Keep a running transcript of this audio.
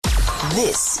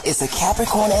This is a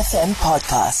Capricorn FM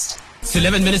podcast. It's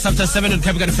 11 minutes after 7 on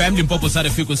Capricorn FM, Limpopo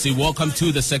Frequency. Welcome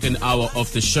to the second hour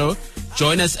of the show.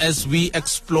 Join us as we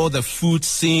explore the food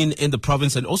scene in the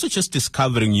province and also just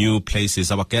discovering new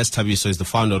places. Our guest, Thabiso, is the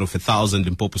founder of 1,000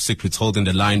 Limpopo Secrets. Holding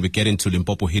the line, we get into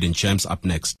Limpopo Hidden Gems up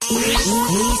next. We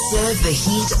serve the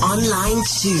heat online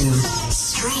too.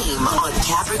 Stream on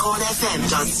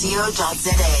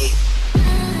capricornfm.co.za.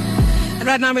 And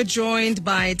right now we're joined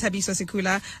by Thabiso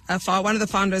Sekhula, one of the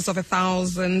founders of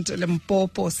 1,000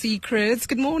 Limpopo Secrets.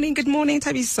 Good morning,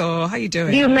 Thabiso. How are you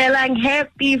doing? Dumelang,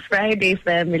 happy Friday,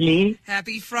 family.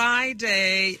 Happy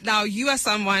Friday. Now, you are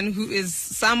someone who is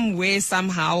somewhere,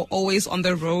 somehow, always on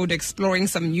the road, exploring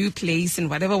some new place and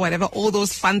whatever, all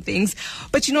those fun things.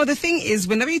 But you know, the thing is,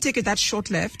 whenever you take that short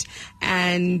left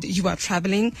and you are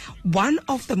traveling, one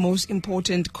of the most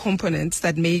important components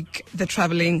that make the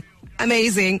traveling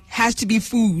amazing has to be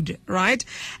food, right?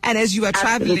 And as you are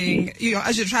traveling,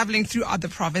 as you're traveling throughout the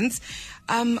province,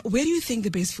 where do you think the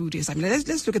best food is? I mean,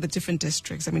 let's look at the different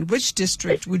districts. I mean, which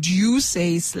district would you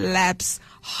say slaps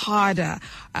harder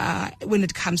when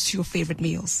it comes to your favorite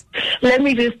meals? Let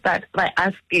me just start by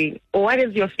asking, what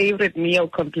is your favorite meal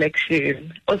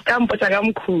complexion? No,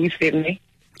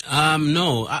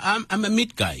 I'm a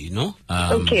meat guy, you know.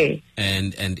 Okay.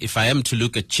 And if I am to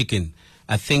look at chicken,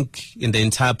 I think in the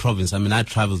entire province, I mean, I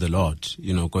traveled a lot,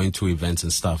 you know, going to events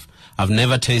and stuff. I've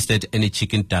never tasted any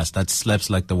chicken dust that slaps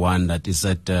like the one that is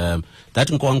at that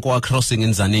Nkwankwa crossing in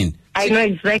Zanin. I know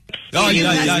exactly. Oh,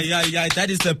 yeah. That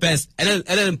is the best. And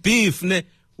then beef.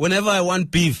 Whenever I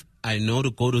want beef, I know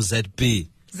to go to ZB.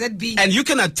 ZB. And you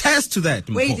can attest to that.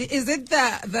 Wait, is it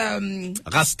the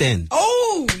Rasten?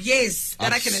 Oh, yes,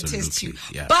 that absolutely. I can attest to.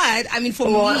 Yeah. But I mean, for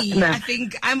me, I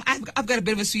think I've got a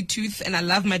bit of a sweet tooth, and I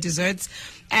love my desserts.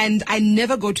 And I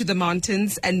never go to the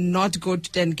mountains and not go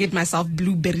and get myself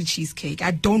blueberry cheesecake.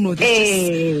 I don't know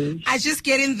this. I just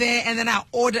get in there and then I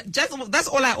order. That's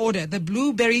all I order: the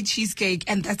blueberry cheesecake,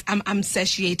 and I'm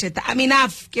satiated. I'm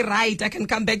enough. Get right. I can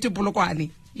come back to Polokwane.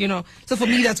 You know, so for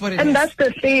me, that's what it is. And that's the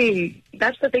thing.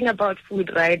 That's the thing about food,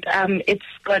 right? It's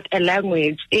got a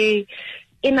language. In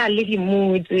a living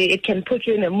mood, it can put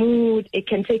you in a mood. It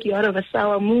can take you out of a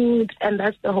sour mood, and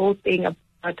that's the whole thing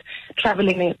about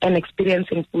traveling and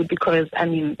experiencing food. Because I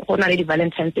mean, only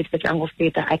Valentine's Day,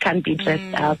 I can't be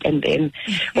dressed up, and then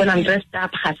when I'm dressed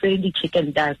up, I say the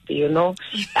chicken dust. You know,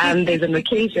 there's an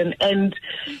occasion, and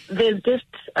there's just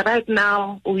right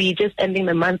now we're just ending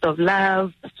the month of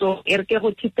love. So, let's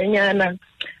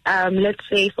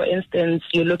say, for instance,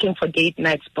 you're looking for date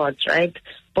night spots, right?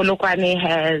 Polokwane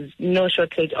has no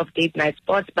shortage of date night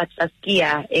spots, but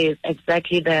Saskia is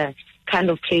exactly the kind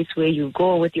of place where you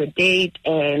go with your date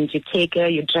and you take her,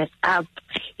 you dress up,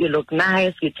 you look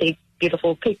nice, you take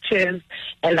beautiful pictures,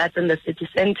 and that's in the city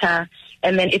center.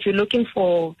 And then if you're looking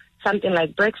for something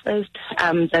like breakfast,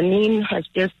 Zanin has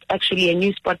just actually a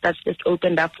new spot that's just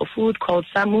opened up for food called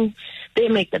Samu. They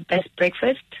make the best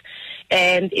breakfast.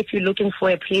 And if you're looking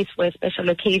for a place for a special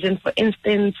occasion, for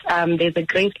instance, there's a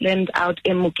Graceland out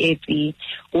in Muketi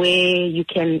where you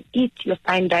can eat your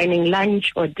fine dining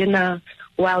lunch or dinner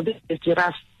while the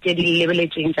giraffes steadily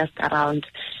leveraging just around.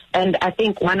 And I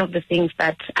think one of the things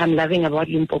that I'm loving about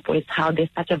Limpopo is how there's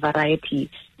such a variety.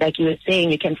 Like you were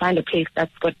saying, you can find a place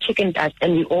that's got chicken dust,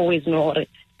 and we always know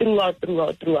throughout,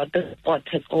 this spot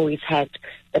has always had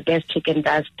the best chicken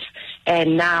dust.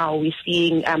 And now we're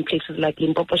seeing places like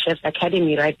Limpopo Chefs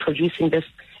Academy, right, producing this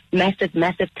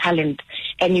massive talent.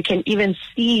 And you can even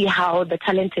see how the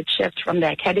talented chefs from the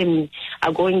academy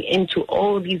are going into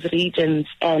all these regions,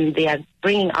 and they are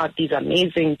bringing out these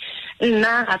amazing.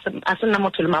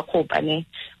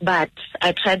 But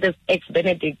I tried this eggs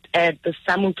Benedict at the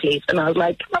Samu place, and I was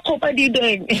like, "What are you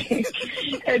doing?"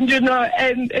 And you know,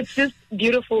 and it's just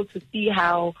beautiful to see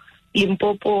how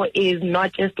Limpopo is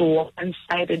not just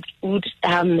one-sided food.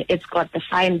 It's got the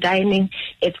fine dining,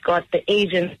 it's got the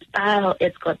Asian style,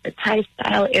 it's got the Thai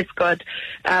style, it's got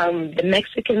the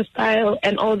Mexican style,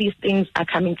 and all these things are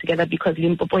coming together because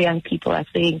Limpopo young people are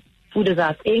saying food is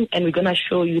our thing, and we're going to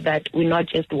show you that we're not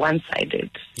just one-sided.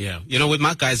 Yeah. You know, with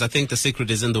my guys, I think the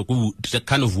secret is in the wood, the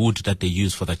kind of wood that they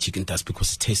use for that chicken dust,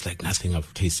 because it tastes like nothing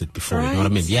I've tasted before. Right. You know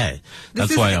what I mean? Yeah.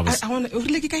 That's why I was...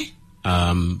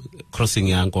 crossing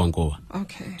Yankwango.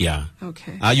 Okay. Yeah.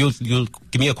 Okay. You'll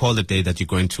give me a call the day that you're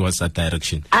going towards that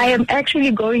direction. I am actually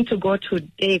going to go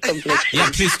today, Complexion. Yeah,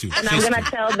 please do. And I'm going to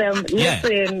tell them,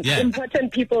 listen,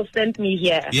 important people sent me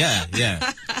here. Yeah.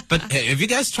 But have you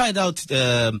guys tried out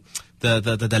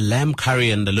the lamb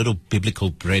curry and the little biblical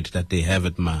bread that they have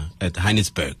at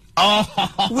Heinesberg. Oh,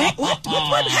 wait, what?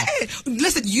 Hey,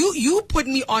 listen, you put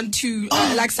me on to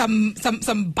like some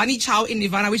bunny chow in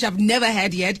Nirvana, which I've never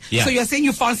had yet. Yeah. So you're saying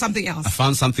you found something else? I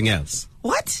found something else.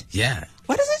 What? Yeah.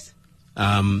 What is it?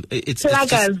 It's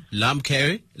just lamb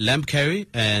curry,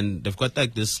 and they've got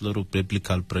like this little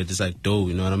biblical bread. It's like dough,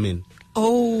 you know what I mean?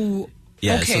 Oh.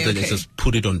 Yeah, okay, so then they just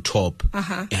put it on top.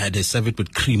 Yeah, they serve it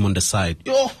with cream on the side.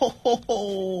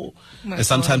 And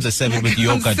sometimes they serve it with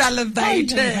yogurt.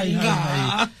 Salivated.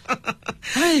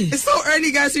 It's so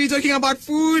early, guys, to be talking about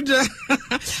food. All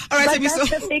right, but that's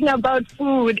the thing about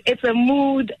food. It's a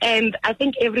mood, and I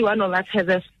think every one of us has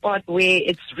a spot where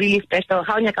it's really special.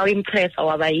 How nyaka impress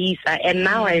our baisa, and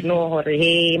now I know,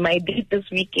 hey, my date this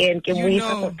weekend can we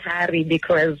for curry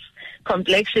because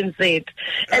Complexion said.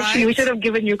 Actually, we should have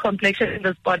given you Complexion in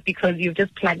the spot because you've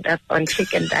just plugged us on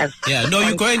chicken dust. Yeah, no,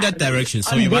 you're going that direction,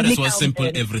 so you might as well simple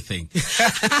everything.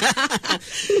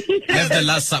 Have the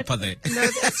Last Supper there. No,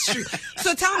 that's true.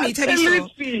 So tell me,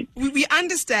 Thabiso, we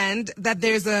understand that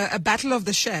there's a battle of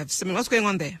the chefs. I mean, what's going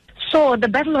on there? So the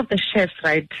battle of the chefs,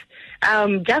 right?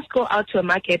 Just go out to a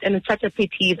market, and it's such a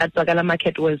pity that Bagala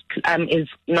market is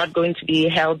not going to be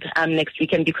held next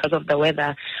weekend because of the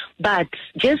weather. But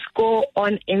just go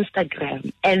on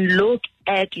Instagram and look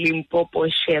at Limpopo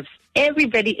chefs.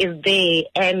 Everybody is there,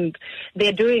 and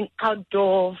they're doing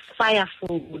outdoor fire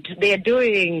food. They're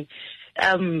doing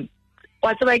every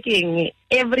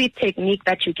technique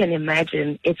that you can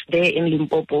imagine. It's there in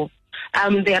Limpopo.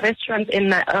 There are restaurants on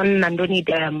Nandoni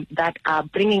Dam that are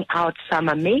bringing out some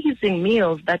amazing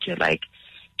meals that you're like,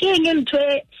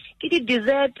 dessert,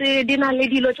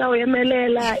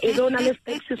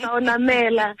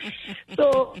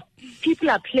 so people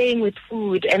are playing with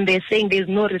food, and they're saying there's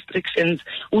no restrictions.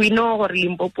 We know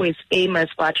Limpopo is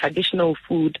famous for our traditional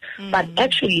food, but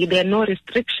actually there are no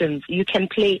restrictions. You can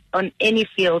play on any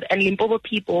field, and Limpopo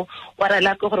people, what I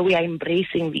love, we are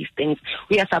embracing these things.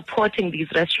 We are supporting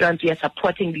these restaurants, we are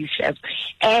supporting these chefs,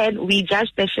 and we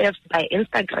judge the chefs by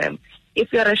Instagram.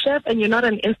 If you're a chef and you're not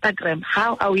on Instagram,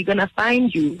 how are we going to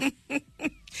find you?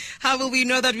 How will we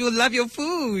know that we will love your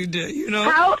food? You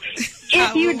know,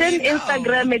 if you didn't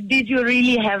Instagram it, did you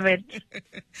really have it?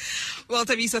 Well,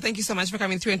 Thabiso, thank you so much for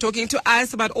coming through and talking to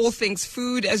us about all things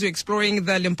food as we're exploring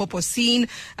the Limpopo scene.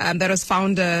 That was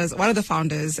one of the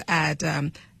founders at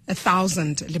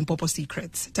 1,000 Limpopo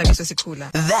Secrets, Thabiso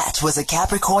Sekhula. That was a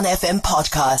Capricorn FM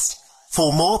podcast.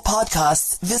 For more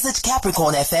podcasts, visit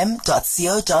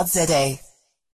capricornfm.co.za.